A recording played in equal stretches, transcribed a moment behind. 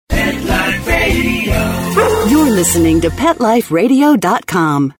You're listening to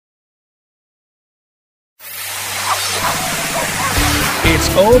PetLifeRadio.com. It's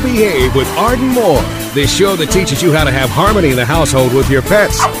O Behave with Arden Moore, the show that teaches you how to have harmony in the household with your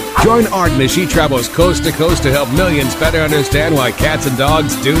pets. Join Arden as she travels coast to coast to help millions better understand why cats and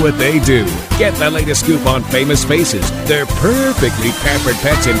dogs do what they do. Get the latest scoop on famous faces, their perfectly pampered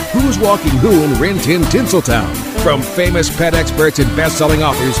pets, and who's walking who in Rin Tin Tinseltown. From famous pet experts and best-selling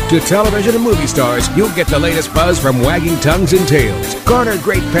authors to television and movie stars, you'll get the latest buzz from wagging tongues and tails. Garner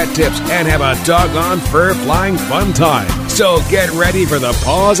great pet tips and have a doggone fur-flying fun time. So get ready for the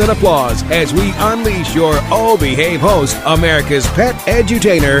pause and applause as we unleash your O Behave host, America's pet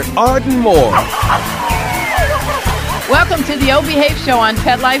edutainer, Arden Moore. Welcome to the O Behave Show on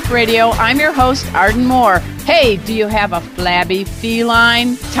Pet Life Radio. I'm your host, Arden Moore. Hey, do you have a flabby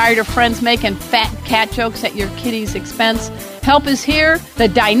feline? Tired of friends making fat cat jokes at your kitty's expense? Help is here. The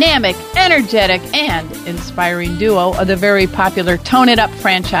dynamic, energetic, and inspiring duo of the very popular Tone It Up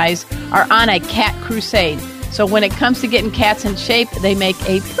franchise are on a cat crusade. So when it comes to getting cats in shape, they make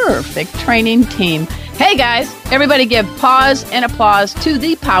a perfect training team. Hey guys, everybody give pause and applause to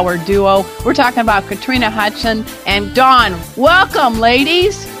the power duo. We're talking about Katrina Hutchin and Dawn. Welcome,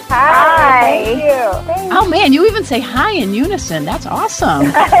 ladies. Hi. Thank you. Oh man, you even say hi in unison. That's awesome.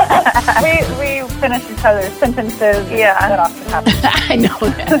 we finish each other's sentences. Yeah. That often happens. I know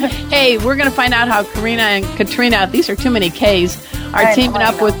that. Hey, we're going to find out how Karina and Katrina, these are too many Ks, are teaming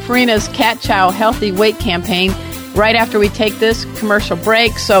up with Karina's Cat Chow Healthy Weight Campaign right after we take this commercial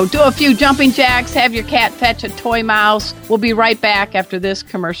break. So do a few jumping jacks, have your cat fetch a toy mouse. We'll be right back after this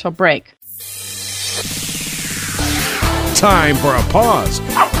commercial break. Time for a pause.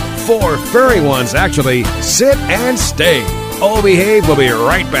 4 furry ones, actually. Sit and stay. O Behave will be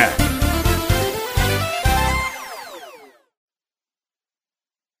right back.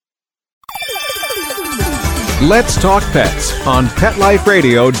 Let's Talk Pets on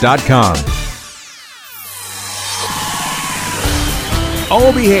PetLifeRadio.com.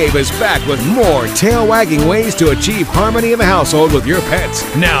 O Behave is back with more tail-wagging ways to achieve harmony in the household with your pets.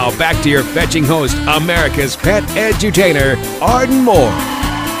 Now, back to your fetching host, America's pet edutainer, Arden Moore.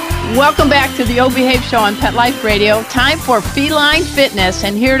 Welcome back to the O Behave Show on Pet Life Radio. Time for feline fitness,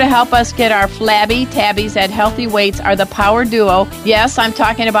 and here to help us get our flabby tabbies at healthy weights are the power duo. Yes, I'm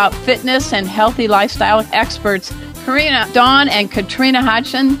talking about fitness and healthy lifestyle experts, Karina, Dawn, and Katrina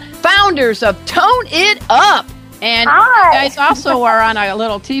Hutchin, founders of Tone It Up. And Hi. You guys also are on a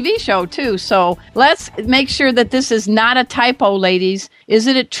little TV show, too. So let's make sure that this is not a typo, ladies.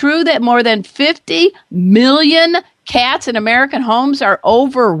 Isn't it true that more than 50 million cats in American homes are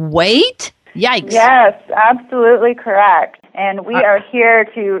overweight? Yikes. Yes, absolutely correct. And we are here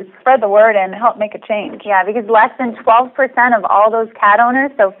to spread the word and help make a change. Yeah, because less than 12% of all those cat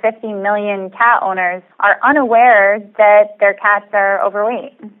owners, so 50 million cat owners, are unaware that their cats are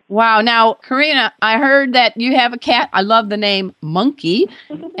overweight. Wow. Now, Karina, I heard that you have a cat. I love the name Monkey.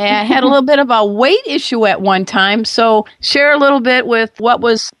 And had a little bit of a weight issue at one time. So share a little bit with what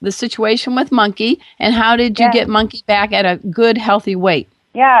was the situation with Monkey and how did you get Monkey back at a good, healthy weight?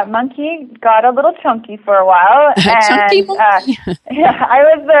 Yeah, Monkey got a little chunky for a while. Chunky Monkey. I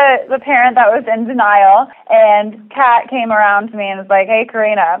was the parent that was in denial, and Kat came around to me and was like, hey,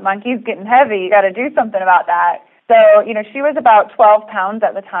 Karina, Monkey's getting heavy. You got to do something about that. So, she was about 12 pounds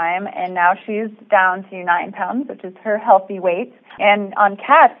at the time, and now she's down to 9 pounds, which is her healthy weight. And on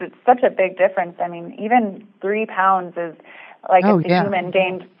cats, it's such a big difference. I mean, even 3 pounds is like if the human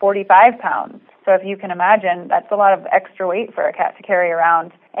gained 45 pounds. So if you can imagine, that's a lot of extra weight for a cat to carry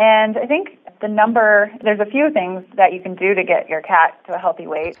around. And I think there's a few things that you can do to get your cat to a healthy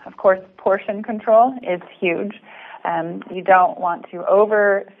weight. Of course, portion control is huge. You don't want to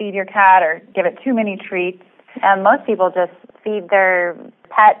overfeed your cat or give it too many treats. Most people just feed their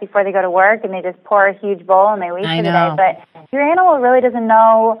pet before they go to work, and they just pour a huge bowl and they leave for the day. But your animal really doesn't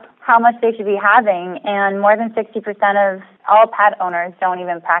know how much they should be having, and more than 60% of all pet owners don't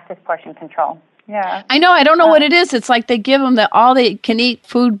even practice portion control. Yeah. I know. I don't know what it is. It's like they give them the all-they-can-eat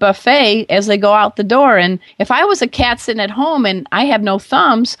food buffet as they go out the door. And if I was a cat sitting at home and I have no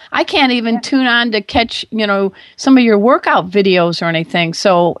thumbs, I can't even tune on to catch, some of your workout videos or anything.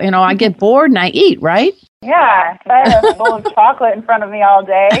 So, I get bored and I eat, right? Yeah. If I had a bowl of chocolate in front of me all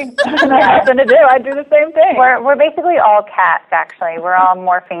day and I had nothing to do, I'd do the same thing. We're basically all cats, actually. We're all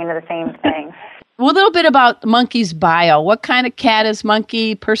morphing to the same thing. Well, a little bit about Monkey's bio. What kind of cat is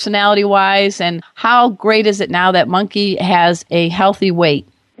Monkey, personality-wise, and how great is it now that Monkey has a healthy weight?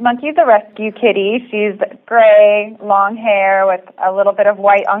 Monkey's a rescue kitty. She's gray, long hair with a little bit of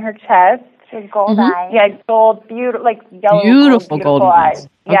white on her chest. She has gold eyes. Yeah, gold, beautiful, like yellow, beautiful gold eyes.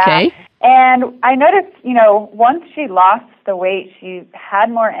 Yeah. Okay. And I noticed, once she lost the weight, she had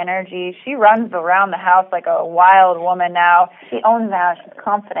more energy. She runs around the house like a wild woman now. She owns the house. She's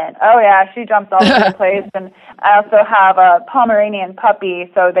confident. Oh, yeah. She jumps all over the place. And I also have a Pomeranian puppy,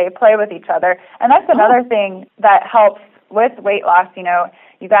 so they play with each other. And that's another thing that helps with weight loss. You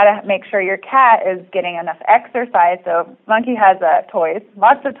got to make sure your cat is getting enough exercise. So Monkey has toys,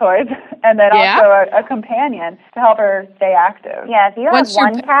 lots of toys, and then also a companion to help her stay active. Yeah, if you have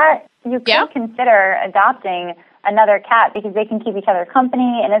one cat, you could consider adopting another cat because they can keep each other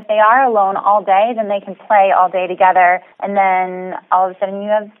company. And if they are alone all day, then they can play all day together. And then all of a sudden you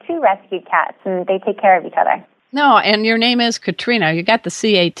have 2 rescued cats and they take care of each other. No, and your name is Katrina. You got the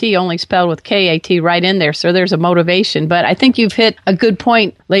C-A-T only spelled with K-A-T right in there, so there's a motivation. But I think you've hit a good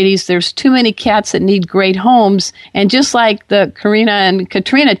point, ladies. There's too many cats that need great homes. And just like the Karina and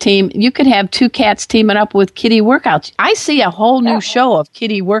Katrina team, you could have 2 cats teaming up with kitty workouts. I see a whole new show of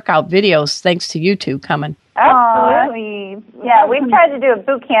kitty workout videos thanks to you two coming. Absolutely. Yeah, we've tried to do a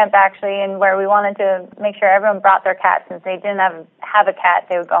boot camp, actually, and where we wanted to make sure everyone brought their cat. Since they didn't have a cat,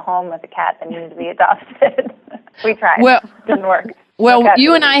 they would go home with a cat that needed to be adopted. We tried. Well, didn't work. Well,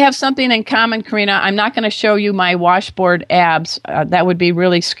 you and I have something in common, Karina. I'm not going to show you my washboard abs. That would be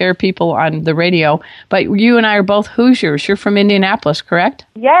really scare people on the radio. But you and I are both Hoosiers. You're from Indianapolis, correct?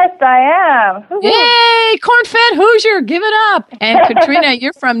 Yes, I am. Yay! Corn-fed Hoosier, give it up. And Katrina,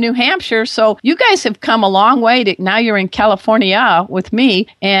 you're from New Hampshire. So you guys have come a long way. Now you're in California with me.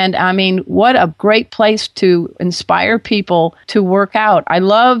 And, I mean, what a great place to inspire people to work out. I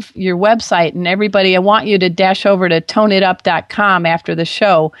love your website. And everybody, I want you to dash over to toneitup.com after the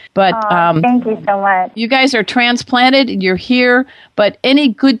show. But thank you so much. You guys are transplanted. You're here. But any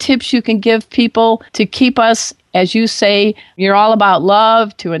good tips you can give people to keep us, as you say, you're all about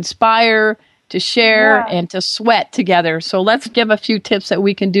love, to inspire, to share, and to sweat together. So let's give a few tips that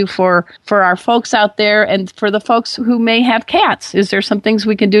we can do for our folks out there and for the folks who may have cats. Is there some things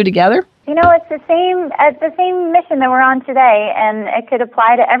we can do together? It's the same mission that we're on today, and it could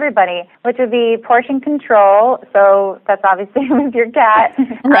apply to everybody, which would be portion control. So that's obviously with your cat,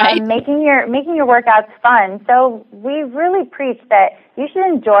 right? Making your workouts fun. So we really preach that you should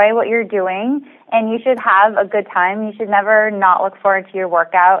enjoy what you're doing, and you should have a good time. You should never not look forward to your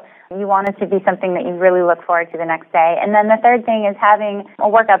workout. You want it to be something that you really look forward to the next day. And then the third thing is having a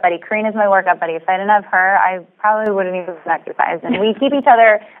workout buddy. Karina's my workout buddy. If I didn't have her, I probably wouldn't even exercise. And we keep each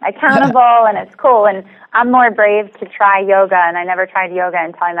other accountable, and it's cool. And I'm more brave to try yoga, and I never tried yoga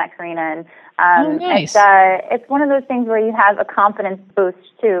until I met Karina. And nice. It's one of those things where you have a confidence boost,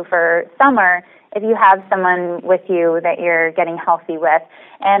 too, for summer if you have someone with you that you're getting healthy with.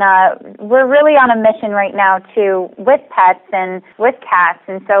 And we're really on a mission right now, too, with pets and with cats.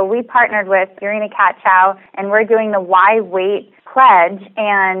 And so we partnered with Purina Cat Chow, and we're doing the Why Wait pledge.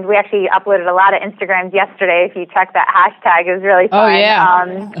 And we actually uploaded a lot of Instagrams yesterday. If you check that hashtag, it was really fun. Oh,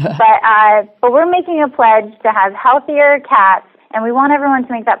 yeah. But we're making a pledge to have healthier cats. And we want everyone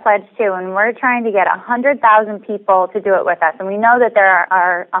to make that pledge, too. And we're trying to get 100,000 people to do it with us. And we know that there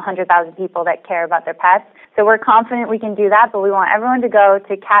are 100,000 people that care about their pets. So we're confident we can do that. But we want everyone to go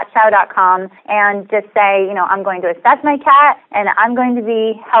to catchow.com and just say, I'm going to assess my cat, and I'm going to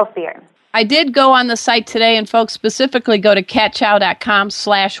be healthier. I did go on the site today, and folks specifically go to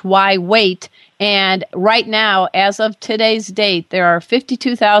catchow.com/whywait. And right now, as of today's date, there are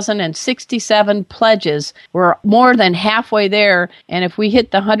 52,067 pledges. We're more than halfway there. And if we hit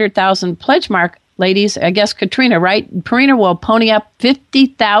the 100,000 pledge mark, ladies, I guess Katrina, right? Karina will pony up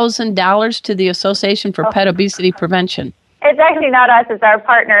 $50,000 to the Association for Pet Obesity Prevention. It's actually not us. It's our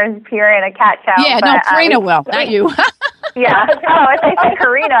partners, Purina Cat Chow. Yeah, no, Karina will, not you. Yeah. Oh, I say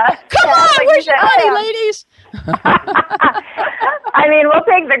Karina. Come on, where's your money, ladies? I mean, we'll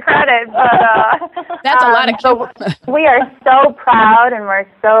take the credit, but that's a lot of. We are so proud, and we're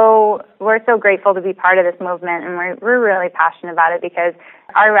so grateful to be part of this movement, and we're really passionate about it because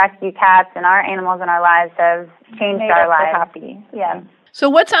our rescue cats and our animals in our lives have changed our lives. Happy. Yeah. So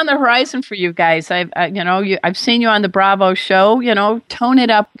what's on the horizon for you guys? I've seen you on the Bravo show, Tone It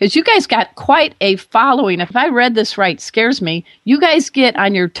Up, because you guys got quite a following. If I read this right, scares me. You guys get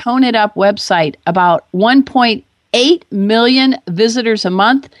on your Tone It Up website about 1.8 million visitors a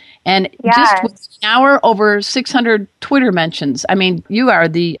month, and just within an hour, over 600 Twitter mentions. I mean, you are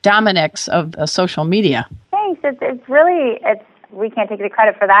the Dominics of social media. Thanks. We can't take the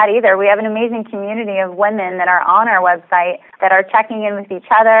credit for that either. We have an amazing community of women that are on our website that are checking in with each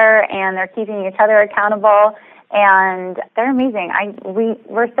other, and they're keeping each other accountable, and they're amazing.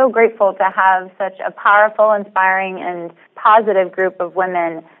 We're so grateful to have such a powerful, inspiring, and positive group of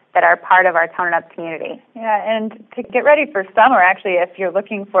women that are part of our Tone It Up community. Yeah, and to get ready for summer, actually, if you're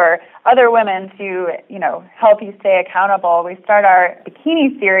looking for other women to, help you stay accountable, we start our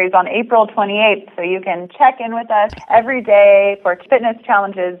bikini series on April 28th, so you can check in with us every day for fitness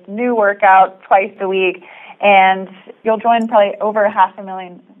challenges, new workouts twice a week, and you'll join probably over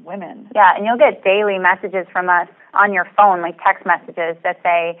 500,000 women. Yeah, and you'll get daily messages from us on your phone, like text messages that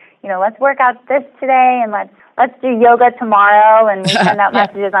say, let's work out this today and let's do yoga tomorrow, and we send out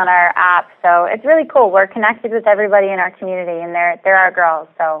messages on our app. So it's really cool. We're connected with everybody in our community, and they're our girls.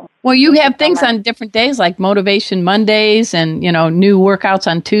 So well, you have things on different days like Motivation Mondays and, new workouts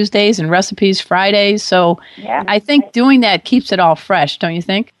on Tuesdays and recipes Fridays. So I think doing that keeps it all fresh, don't you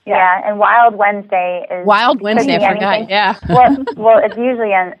think? Yeah, and Wild Wednesday is... Wild Wednesday, I forgot, yeah. well, it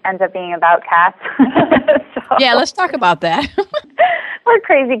usually ends up being about cats. So, yeah, let's talk about that. We're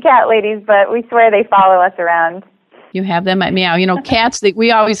crazy cat ladies, but we swear they follow us around. You have them at Meow. Cats, we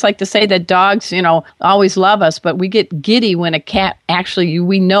always like to say that dogs, always love us, but we get giddy when a cat actually,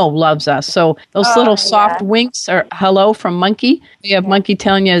 we know, loves us. So those little soft winks are hello from Monkey. You have Monkey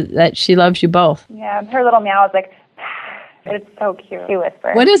telling you that she loves you both. Yeah, her little meow is like, it's so cute. She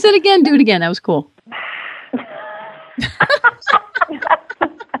whispers. What is it again? Do it again. That was cool.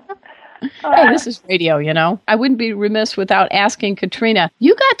 Hey, this is radio, I wouldn't be remiss without asking Katrina,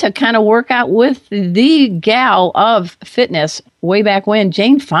 you got to kind of work out with the gal of fitness way back when,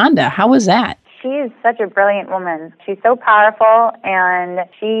 Jane Fonda. How was that? She's such a brilliant woman. She's so powerful, and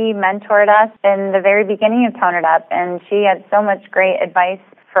she mentored us in the very beginning of Tone It Up, and she had so much great advice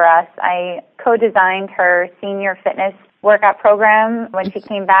for us. I co-designed her senior fitness workout program when she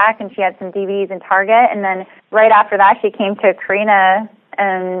came back, and she had some DVDs in Target, and then right after that she came to Karina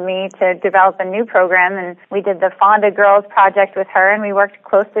and me to develop a new program, and we did the Fonda Girls Project with her, and we worked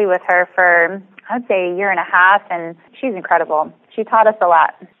closely with her for, I'd say, a year and a half, and she's incredible. She taught us a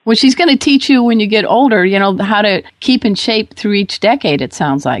lot. Well, she's going to teach you when you get older, how to keep in shape through each decade, it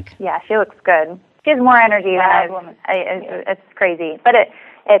sounds like. Yeah, she looks good. She has more energy than it's crazy, but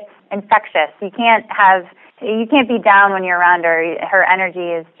it's infectious. You can't be down when you're around her. Her energy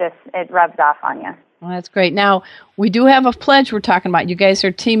is just, it rubs off on you. Well, that's great. Now, we do have a pledge we're talking about. You guys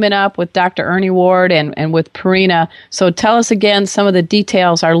are teaming up with Dr. Ernie Ward and with Purina. So tell us again some of the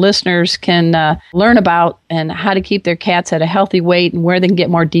details our listeners can learn about and how to keep their cats at a healthy weight and where they can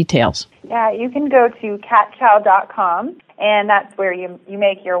get more details. Yeah, you can go to catchow.com, and that's where you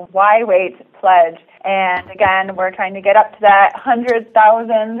make your Y weight pledge. And again, we're trying to get up to that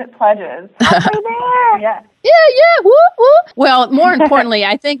 100,000 pledges. Halfway there. Yeah. Woo, woo. Well, more importantly,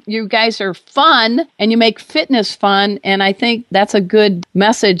 I think you guys are fun and you make fitness fun. And I think that's a good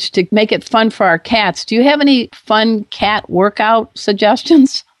message to make it fun for our cats. Do you have any fun cat workout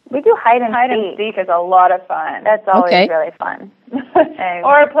suggestions? We do hide and seek is a lot of fun. That's always really fun.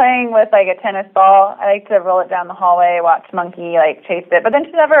 Or playing with like a tennis ball. I like to roll it down the hallway, watch Monkey chase it, but then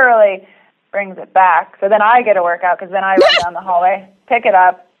she never really brings it back. So then I get a workout because then I run down the hallway, pick it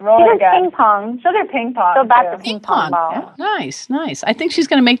up, roll it again. Ping pong. She'll do ping pong. So back to ping pong ball. Yeah. Nice. I think she's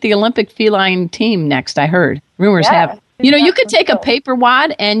going to make the Olympic feline team next, I heard. Rumors have it. You could take a paper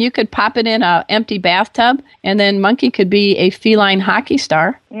wad and you could pop it in an empty bathtub, and then Monkey could be a feline hockey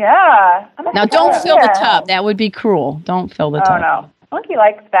star. Yeah. Now, don't fill the tub. That would be cruel. Don't fill the tub. Oh, no. Monkey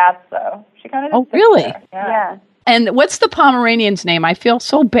likes baths, though. She kind of. Oh, really? Yeah. And what's the Pomeranian's name? I feel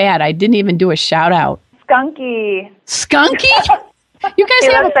so bad. I didn't even do a shout out. Skunky. Skunky? You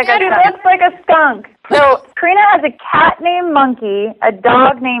guys have looks like a skunk. So Karina has a cat named Monkey, a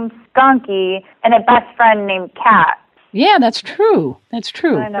dog named Skunky, and a best friend named Cat. Yeah, that's true. I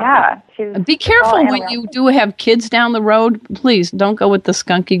know. Yeah. Be careful when you do have kids down the road. Please don't go with the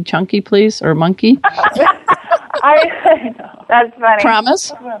Skunky Chunky, please, or Monkey. I know. That's funny.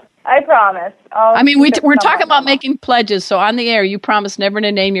 Promise? I promise. We're talking about making pledges, so on the air, you promise never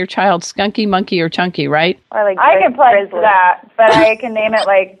to name your child Skunky, Monkey, or Chunky, right? Or I can pledge to that, but I can name it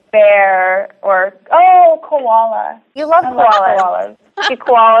like Bear or, Koala. You love koalas. She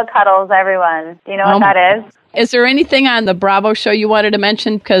koala cuddles everyone. Do you know what that is? Is there anything on the Bravo show you wanted to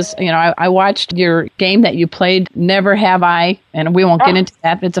mention? Because, I watched your game that you played, Never Have I, and we won't get into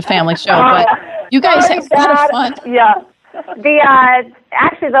that. It's a family show, but you guys have a lot of fun. Yeah.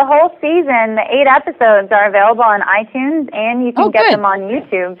 Actually, the whole season, the 8 episodes are available on iTunes, and you can get them on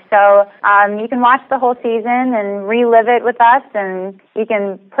YouTube. So you can watch the whole season and relive it with us, and you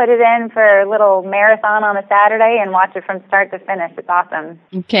can put it in for a little marathon on a Saturday and watch it from start to finish. It's awesome.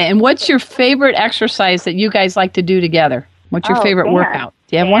 Okay, and what's your favorite exercise that you guys like to do together? What's your favorite workout?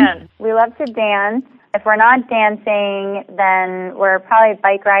 Do you have one? We love to dance. If we're not dancing, then we're probably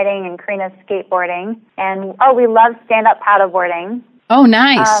bike riding and Karina's skateboarding. And, we love stand-up paddleboarding. Oh,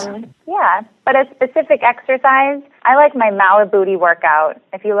 nice. Yeah, but a specific exercise. I like my Malibooty workout.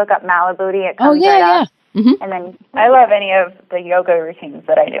 If you look up Malibooty, it comes right up. Mm-hmm. And then I love any of the yoga routines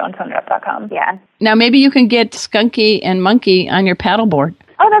that I do on ToneItUp.com. Yeah. Now, maybe you can get Skunky and Monkey on your paddleboard.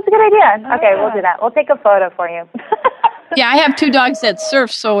 Oh, that's a good idea. Okay, we'll do that. We'll take a photo for you. Yeah, I have 2 dogs that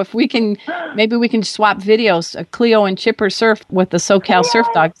surf, so if we can, maybe we can swap videos. Cleo and Chipper surf with the SoCal Surf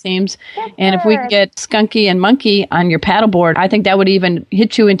Dog teams. And if we can get Skunky and Monkey on your paddleboard, I think that would even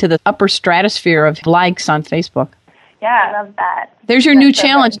hit you into the upper stratosphere of likes on Facebook. Yeah, I love that. There's your new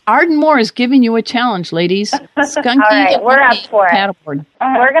challenge. Arden Moore is giving you a challenge, ladies. Skunky All right, and we're Monkey up for it. paddleboard.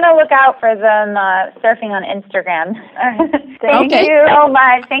 We're going to look out for them surfing on Instagram. Thank Okay. you so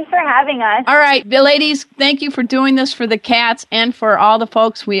much. Thanks for having us. All right, ladies, thank you for doing this for the cats and for all the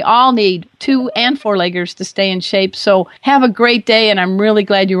folks. We all need 2 and 4-leggers to stay in shape. So have a great day, and I'm really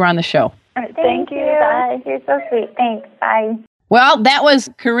glad you were on the show. All right, thank you. Bye. You're so sweet. Thanks. Bye. Well, that was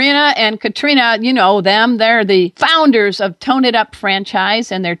Karina and Katrina. You know them. They're the founders of Tone It Up franchise,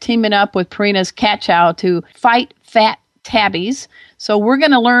 and they're teaming up with Purina's Cat Chow to fight fat tabbies. So we're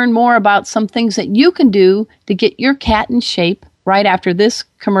going to learn more about some things that you can do to get your cat in shape right after this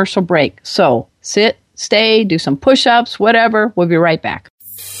commercial break. So sit, stay, do some push-ups, whatever. We'll be right back.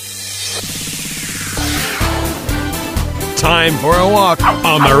 Time for a walk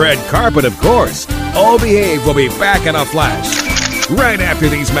on the red carpet, of course. Oh Behave will be back in a flash right after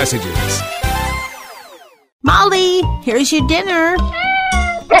these messages. Molly, here's your dinner.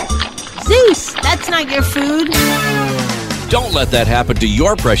 Zeus, that's not your food. Don't let that happen to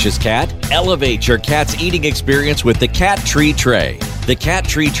your precious cat. Elevate your cat's eating experience with the Cat Tree Tray. The Cat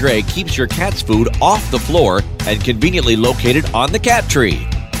Tree Tray keeps your cat's food off the floor and conveniently located on the cat tree.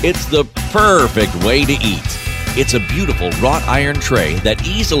 It's the perfect way to eat. It's a beautiful wrought iron tray that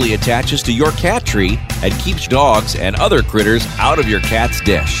easily attaches to your cat tree and keeps dogs and other critters out of your cat's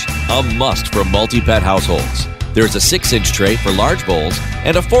dish. A must for multi-pet households. There's a 6-inch tray for large bowls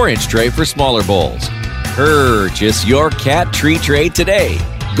and a 4-inch tray for smaller bowls. Purchase your Cat Tree Tray today.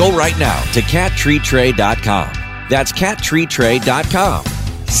 Go right now to cattreetray.com. That's cattreetray.com.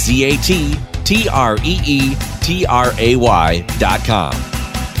 CATTREETRAY.com.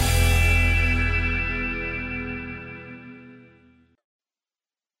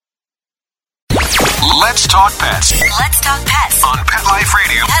 Let's talk pets Let's talk pets on Pet Life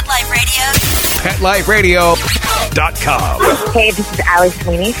Radio. Pet Life Radio. PetLifeRadio.com. Hey, this is Allie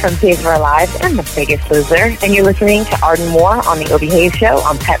Sweeney from Pigs Are Alive and The Biggest Loser, and you're listening to Arden Moore on the O Behave Show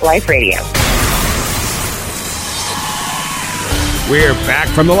on Pet Life Radio. We're back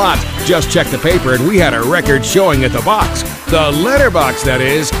from the lot. Just checked the paper and we had a record showing at the box. The letterbox, that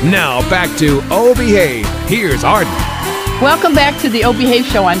is. Now back to O Behave. Here's Arden. Welcome back to the O Behave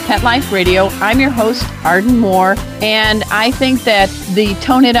Show on Pet Life Radio. I'm your host, Arden Moore, and I think that the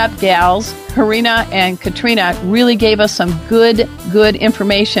Tone It Up gals, Karina and Katrina, really gave us some good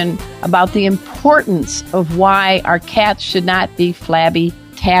information about the importance of why our cats should not be flabby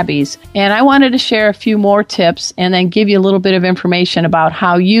tabbies. And I wanted to share a few more tips and then give you a little bit of information about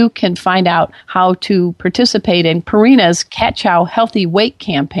how you can find out how to participate in Purina's Cat Chow Healthy Weight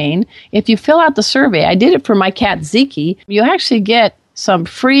campaign. If you fill out the survey, I did it for my cat Zeke, you actually get some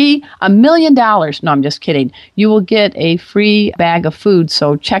free $1 million. No, I'm just kidding. You will get a free bag of food,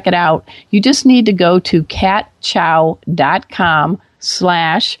 so check it out. You just need to go to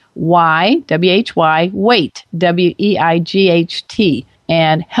catchow.com/Y, W-H-Y, weight, W-E-I-G-H-T,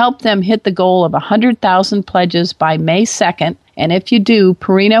 and help them hit the goal of 100,000 pledges by May 2nd. And if you do,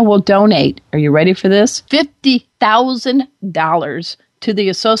 Purina will donate, are you ready for this? $50,000 to the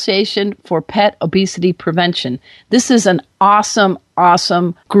Association for Pet Obesity Prevention. This is an awesome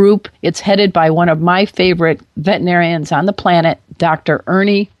group. It's headed by one of my favorite veterinarians on the planet, Dr.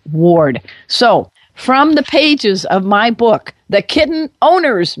 Ernie Ward. So, from the pages of my book, The Kitten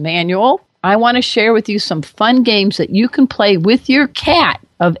Owner's Manual, I want to share with you some fun games that you can play with your cat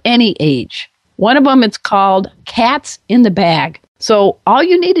of any age. One of them is called Cats in the Bag. So all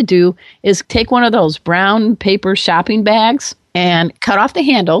you need to do is take one of those brown paper shopping bags and cut off the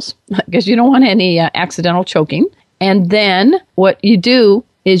handles because you don't want any accidental choking. And then what you do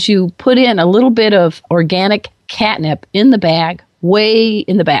is you put in a little bit of organic catnip in the bag, way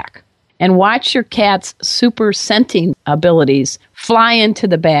in the back. And watch your cat's super scenting abilities fly into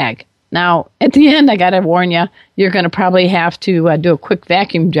the bag. Now, at the end, I got to warn you, you're going to probably have to do a quick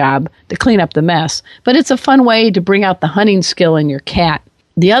vacuum job to clean up the mess. But it's a fun way to bring out the hunting skill in your cat.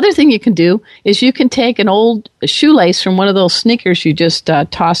 The other thing you can do is you can take an old shoelace from one of those sneakers you just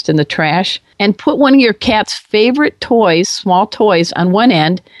tossed in the trash and put one of your cat's favorite toys, small toys, on one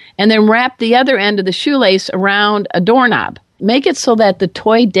end, and then wrap the other end of the shoelace around a doorknob. make it so that the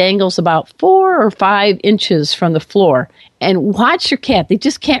toy dangles about 4 or 5 inches from the floor. And watch your cat. They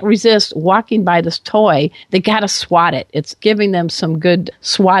just can't resist walking by this toy. They got to swat it. It's giving them some good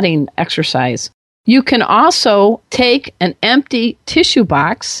swatting exercise. You can also take an empty tissue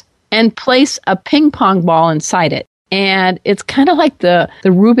box and place a ping pong ball inside it. And it's kind of like the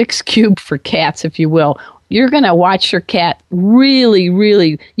Rubik's Cube for cats, if you will. You're going to watch your cat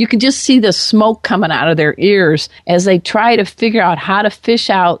really, you can just see the smoke coming out of their ears as they try to figure out how to fish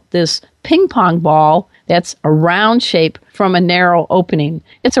out this ping pong ball that's a round shape from a narrow opening.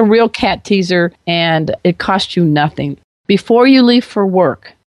 It's a real cat teaser, and it costs you nothing. Before you leave for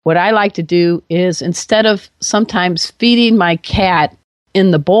work, what I like to do is, instead of sometimes feeding my cat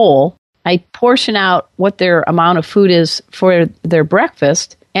in the bowl, I portion out what their amount of food is for their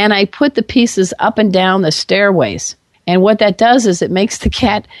breakfast, and I put the pieces up and down the stairways. And what that does is it makes the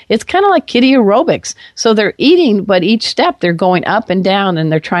cat, it's kind of like kitty aerobics. So they're eating, but each step they're going up and down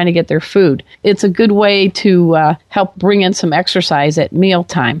and they're trying to get their food. It's a good way to help bring in some exercise at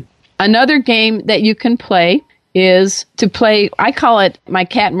mealtime. Another game that you can play is to play, I call it, my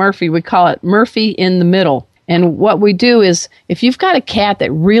cat Murphy, we call it Murphy in the Middle. And what we do is, if you've got a cat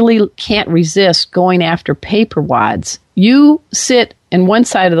that really can't resist going after paper wads, you sit in one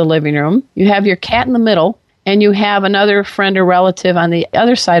side of the living room, you have your cat in the middle, and you have another friend or relative on the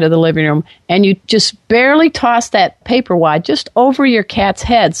other side of the living room, and you just barely toss that paper wad just over your cat's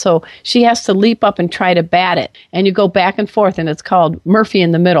head, so she has to leap up and try to bat it. And you go back and forth, and it's called Murphy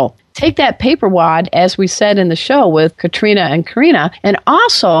in the Middle. Take that paper wad, as we said in the show with Katrina and Karina, and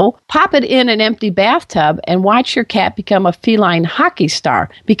also pop it in an empty bathtub and watch your cat become a feline hockey star,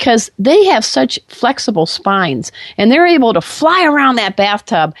 because they have such flexible spines, and they're able to fly around that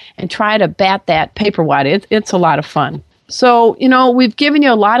bathtub and try to bat that paper wad. It's a lot of fun. So, we've given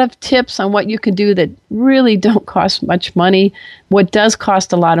you a lot of tips on what you can do that really don't cost much money. What does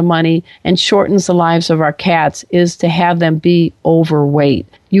cost a lot of money and shortens the lives of our cats is to have them be overweight.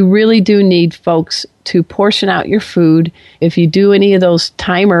 You really do need, folks, to portion out your food. If you do any of those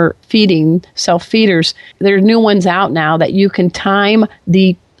timer feeding, self-feeders, there are new ones out now that you can time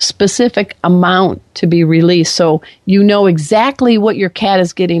the specific amount to be released, so you know exactly what your cat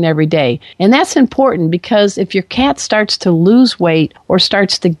is getting every day. And that's important, because if your cat starts to lose weight or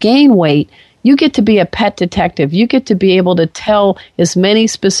starts to gain weight, you get to be a pet detective. You get to be able to tell as many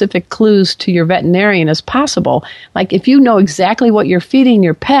specific clues to your veterinarian as possible. Like, if you know exactly what you're feeding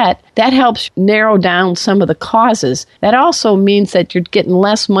your pet, that helps narrow down some of the causes. That also means that you're getting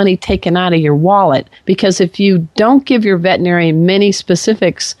less money taken out of your wallet, because if you don't give your veterinarian many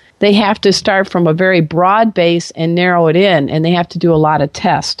specifics, they have to start from a very broad base and narrow it in, and they have to do a lot of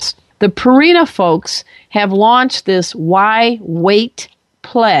tests. The Purina folks have launched this Why Wait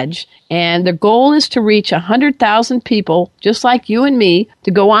pledge, and the goal is to reach 100,000 people just like you and me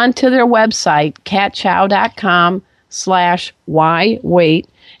to go on to their website, catchow.com/whywait,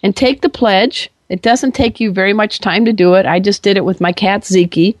 and take the pledge. It doesn't take you very much time to do it. I just did it with my cat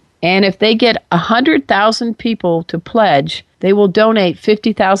Zeke, and if they get 100,000 people to pledge, they will donate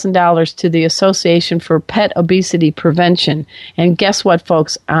 $50,000 to the Association for Pet Obesity Prevention. And guess what,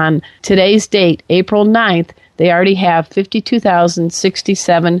 folks? On today's date, April 9th, they already have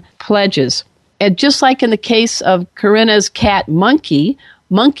 52,067 pledges. And just like in the case of Karina's cat, Monkey,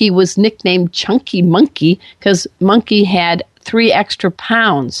 Monkey was nicknamed Chunky Monkey because Monkey had 3 extra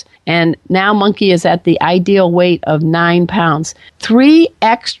pounds. And now Monkey is at the ideal weight of 9 pounds. 3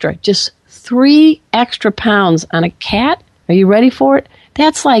 extra, just 3 extra pounds on a cat? Are you ready for it?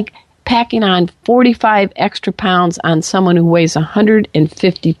 That's like packing on 45 extra pounds on someone who weighs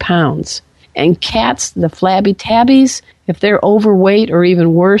 150 pounds. And cats, the flabby tabbies, if they're overweight or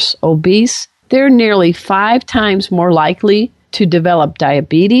even worse, obese, they're nearly 5 times more likely to develop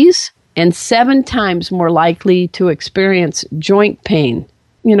diabetes and 7 times more likely to experience joint pain.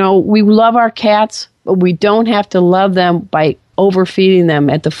 We love our cats, but we don't have to love them by overfeeding them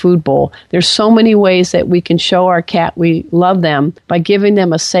at the food bowl. There's so many ways that we can show our cat we love them by giving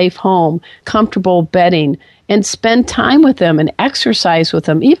them a safe home, comfortable bedding, and spend time with them and exercise with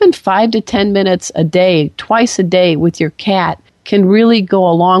them. Even 5 to 10 minutes a day, twice a day with your cat can really go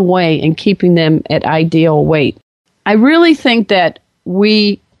a long way in keeping them at ideal weight. I really think that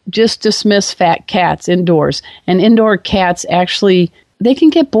we just dismiss fat cats indoors, and indoor cats actually, they can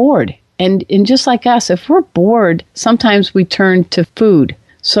get bored. And just like us, if we're bored, sometimes we turn to food.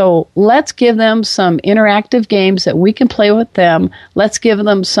 So let's give them some interactive games that we can play with them. Let's give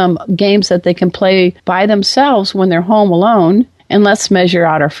them some games that they can play by themselves when they're home alone. and let's measure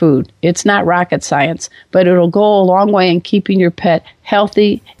out our food. It's not rocket science, but it'll go a long way in keeping your pet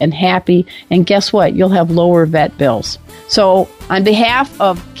healthy and happy. And guess what? You'll have lower vet bills. So on behalf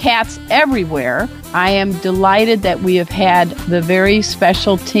of cats everywhere, I am delighted that we have had the very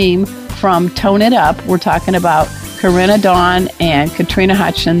special team from Tone It Up. We're talking about Corinna Dawn and Katrina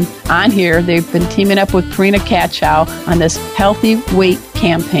Hutchin on here. They've been teaming up with Purina Cat Chow on this healthy weight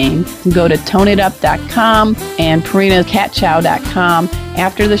campaign. You can go to toneitup.com and purinacatchow.com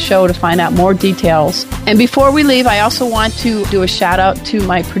after the show to find out more details. And before we leave, I also want to do a shout out to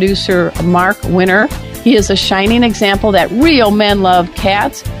my producer, Mark Winter. He is a shining example that real men love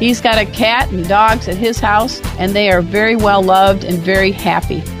cats. He's got a cat and dogs at his house, and they are very well loved and very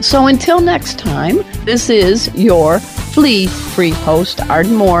happy. So until next time, this is your flea-free host,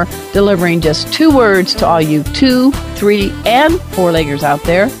 Arden Moore, delivering just 2 words to all you 2, 3, and 4-leggers out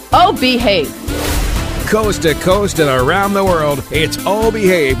there. Oh, behave. Coast to coast and around the world, it's Oh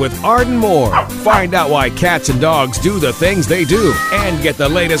Behave with Arden Moore. Find out why cats and dogs do the things they do and get the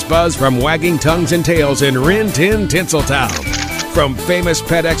latest buzz from wagging tongues and tails in Rin Tin Tinseltown. From famous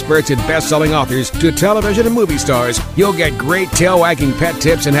pet experts and best-selling authors to television and movie stars, you'll get great tail-wagging pet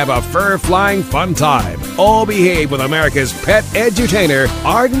tips and have a fur-flying fun time. Oh Behave with America's pet edutainer,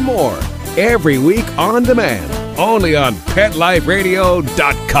 Arden Moore. Every week on demand, only on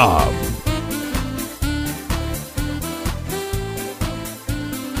PetLifeRadio.com.